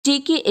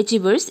GK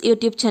Achivers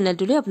YouTube channel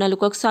tule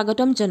apnalokok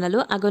swagatom janalu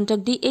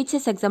agontok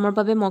DHS examor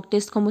babe mock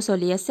test khomu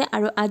choli ase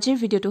aru ajir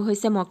video to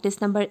hoise mock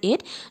test number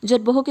 8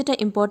 jot bohoketa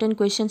important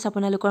questions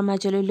apnalokor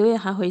majole loi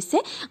aha hoise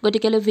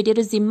gotikelo video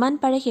to jimman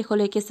pare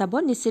hekholoike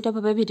sabo nischito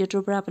bhabe video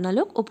tur pora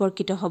apnalok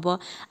uporkito hobo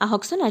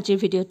ahokson ajir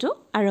video to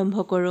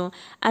arambho koru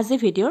aji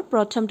video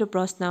prothom to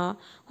proshna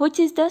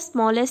which is the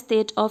smallest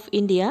state of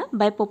India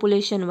by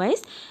population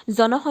wise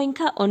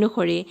জনসংখ্যা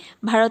অনুসৰি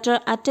ভাৰতৰ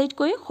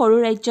আটাইতকৈ সৰু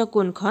ৰাজ্য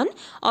কোনখন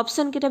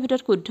option কেটা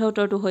ভিতৰত শুদ্ধ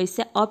উত্তৰটো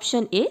হৈছে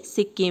option A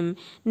Sikkim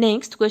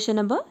next question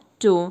number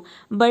 2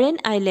 Barren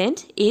Island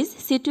is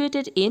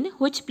situated in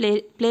which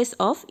place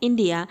of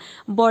India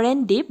Barren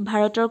দ্বীপ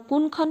ভাৰতৰ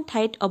কোনখন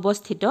ঠাইত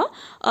অৱস্থিত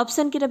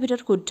অপচন কেটা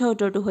ভিতৰত শুদ্ধ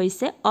উত্তৰটো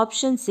হৈছে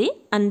option C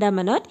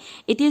আন্দামানত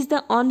it is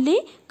the only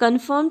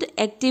confirmed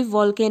active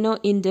volcano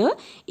in the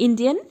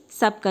Indian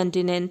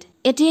subcontinent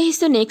এতিয়া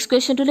হিছো নেক্সট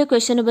কোৱেশ্চন টুলে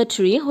question number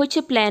 3 which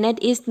planet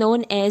is known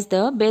as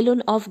the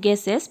balloon of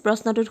gases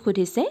প্ৰশ্নটোত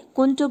খুদিছে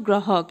কোনটো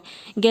গ্ৰহক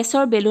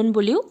গেছৰ বেলুন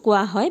বুলিও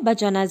কোৱা হয় বা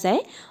জনা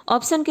যায়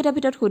অপচন কেটা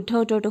ভিতৰত শুদ্ধ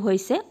উত্তৰটো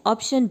হৈছে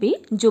অপচন বি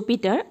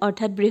জুপিটাৰ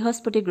অৰ্থাৎ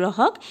বৃহস্পতি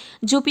গ্ৰহক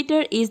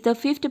Jupiter is the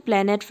fifth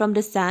planet from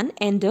the sun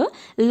and the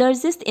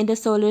largest in the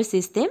solar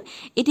system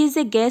it is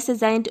a gas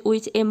giant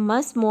with a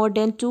mass more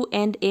than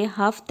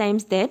 2.5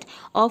 times that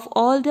of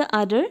all the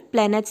other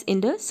planets in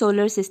the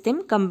solar system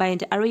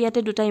combined আৰু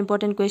ইয়াতে দুটা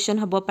important question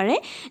হব পাৰে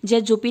যে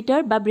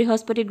Jupiter বা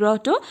বৃহস্পতি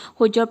গ্ৰহটো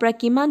সূৰ্যৰ পৰা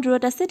কিমান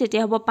দূৰত আছে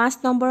তেতিয়া হ'ব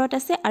 5 নম্বৰত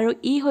আছে আৰু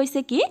ই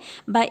হৈছে কি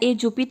বা এই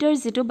জুপিটাৰ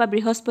যেটো বা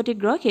বৃহস্পতি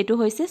গ্ৰহ হেতু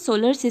হৈছে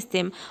সোলাৰ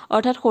সিস্টেম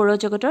অৰ্থাৎ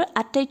সৌৰজগতৰ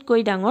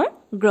আটাইতকৈ ডাঙৰ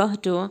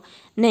গ্ৰহটো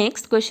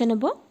নেক্সট কোৱেশ্চন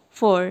হ'ব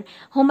 4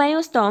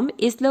 Humayun's tomb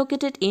is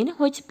located in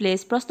which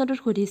place প্ৰশ্নটোত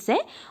খুদিছে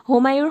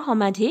হুমায়ুৰ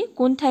সমাধি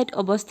কোন ঠাইত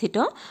অৱস্থিত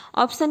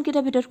অপচন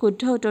কেটা ভিতৰত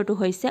শুদ্ধ উত্তৰটো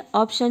হৈছে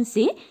অপচন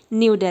সি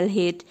নিউ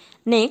দিল্লীত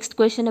নেক্সট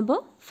কোৱেশ্চন হ'ব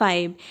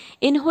 5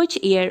 In which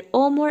year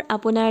O More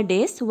Apunar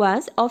Desh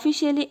was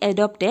officially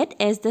adopted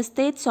as the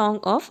state song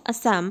of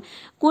Assam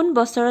কোন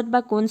বছৰত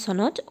বা কোন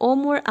সনত O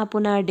More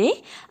Apunar Desh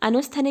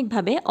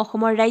আনুষ্ঠানিকভাৱে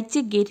অসমৰ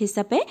ৰাজ্যিক গীত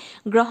হিচাপে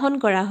গ্ৰহণ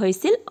কৰা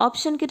হৈছিল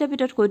অপচন কেটা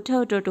ভিতৰত শুদ্ধ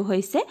উত্তৰটো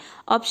হৈছে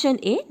অপচন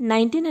এ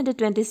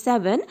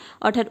 1927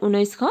 অৰ্থাৎ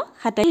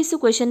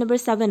 1927 কোৱেশ্চন নম্বৰ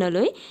 7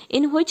 লৈ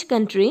In which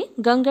country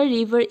Ganga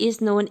river is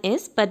known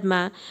as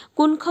Padma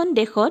কোনখন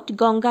দেশত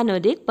গংগা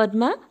নদীক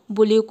পদ্মা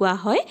বুলিও কোৱা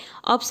হয়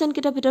অপচন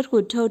কেটা ভিতৰত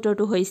শুদ্ধ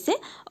উত্তৰটো হৈছে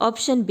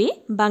অপচন বি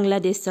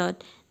বাংলাদেশত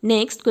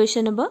next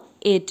question number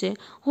 8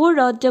 Who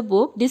wrote the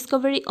book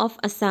Discovery of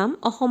Assam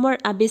অসমৰ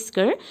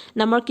আৱিষ্কাৰ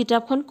নামৰ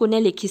কিতাপখন কোনে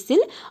লিখিছিল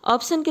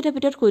অপচন কেটা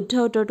ভিতৰত শুদ্ধ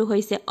উত্তৰটো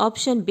হৈছে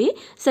option B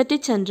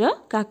Satish Chandra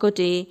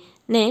Kakati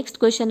Next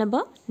question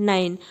number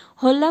 9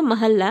 Holla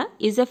Mahalla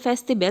is a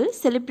festival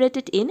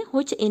celebrated in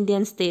which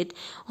Indian state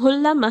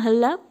Holla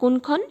Mahalla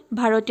কোনখন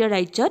ভাৰতীয়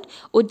ৰাজ্যত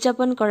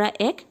উদযাপন কৰা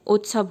এক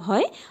উৎসৱ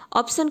হয়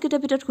অপচন কেটা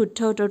ভিতৰত শুদ্ধ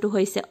উত্তৰটো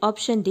হৈছে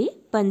option D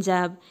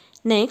Punjab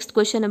Next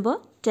question number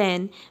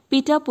 10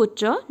 Pita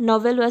Putra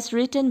novel was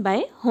written by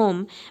whom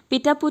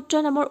Pita Putra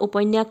নামৰ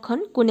উপন্যাসখন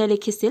কোনে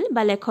লিখিছিল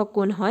বা লেখক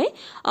কোন হয়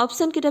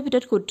অপচন কেটা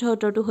ভিতৰত শুদ্ধ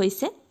উত্তৰটো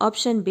হৈছে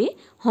option B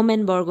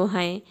Homen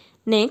Borgohain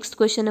Next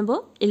question number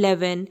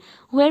 11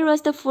 Where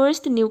was the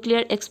first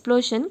nuclear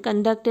explosion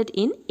conducted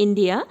in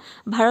India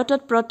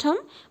ভাৰতত প্ৰথম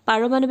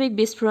পাৰমাণৱিক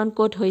বিস্ফোৰণ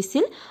ক'ত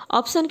হৈছিল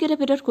অপচন কেটা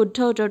ভিতৰত শুদ্ধ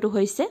উত্তৰটো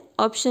হৈছে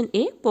option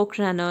A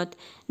পোখৰাণত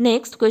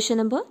Next question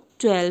number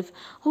 12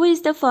 Who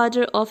is the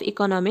father of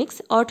economics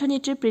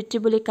অৰ্থনীতিৰ পিতৃ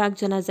বুলি কাক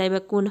জনা যায়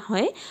বা কোন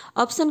হয়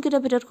অপচন কেটা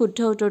ভিতৰত শুদ্ধ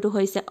উত্তৰটো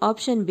হৈছে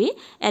option B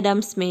Adam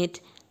Smith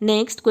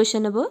Next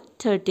question number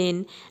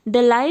 13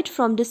 The light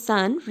from the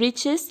sun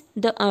reaches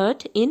the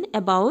earth in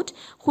about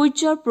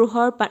সূৰ্যৰ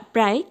পোহৰ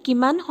প্ৰায়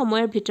কিমান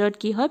সময়ৰ ভিতৰত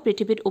কি হয়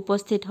পৃথিৱীত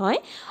উপস্থিত হয়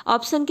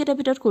অপচন কেটা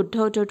ভিতৰত শুদ্ধ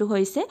উত্তৰটো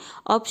হৈছে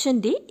অপচন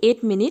ডি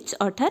 8 minutes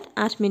অৰ্থাৎ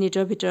 8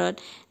 মিনিটৰ ভিতৰত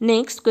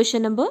Next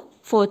question number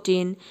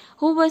 14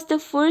 Who was the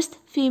first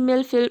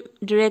female film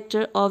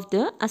director of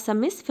the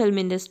Assamese film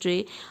industry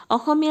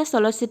অসমীয়া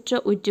চলচ্চিত্ৰ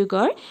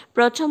উদ্যোগৰ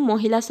প্ৰথম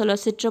মহিলা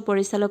চলচ্চিত্ৰ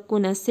পৰিচালক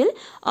কোন আছিল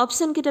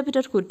অপচন কেটা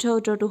ভিতৰত শুদ্ধ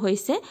উত্তৰটো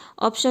হৈছে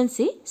অপচন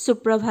সি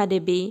সুপ্ৰভা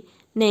দেৱী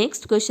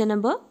Next question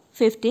number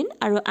 15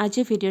 আৰু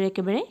আজি ভিডিঅ'ৰ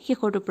একেবাৰে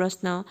শেষৰটো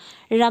প্ৰশ্ন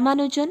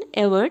Ramanujan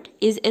award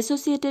is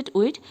associated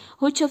with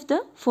which of the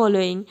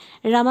following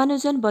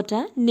Ramanujan বঁটা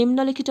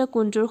নিম্নলিখিত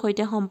কোনটোৰ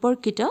সৈতে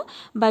সম্পৰ্কিত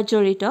বা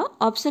জড়িত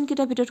অপচন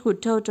কেটা ভিতৰত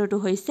শুদ্ধ উত্তৰটো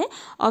হৈছে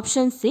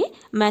অপচন সি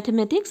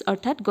ম্যাথমেটিক্স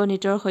অৰ্থাৎ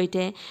গণিতৰ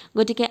সৈতে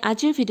গতিকে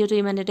আজিৰ ভিডিঅ'টো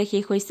ইমানতে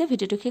শেষ হৈছে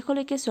ভিডিঅ'টো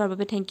শেষলৈকে চোৱাৰ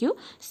বাবে থ্যাংক ইউ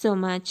সো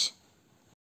মাচ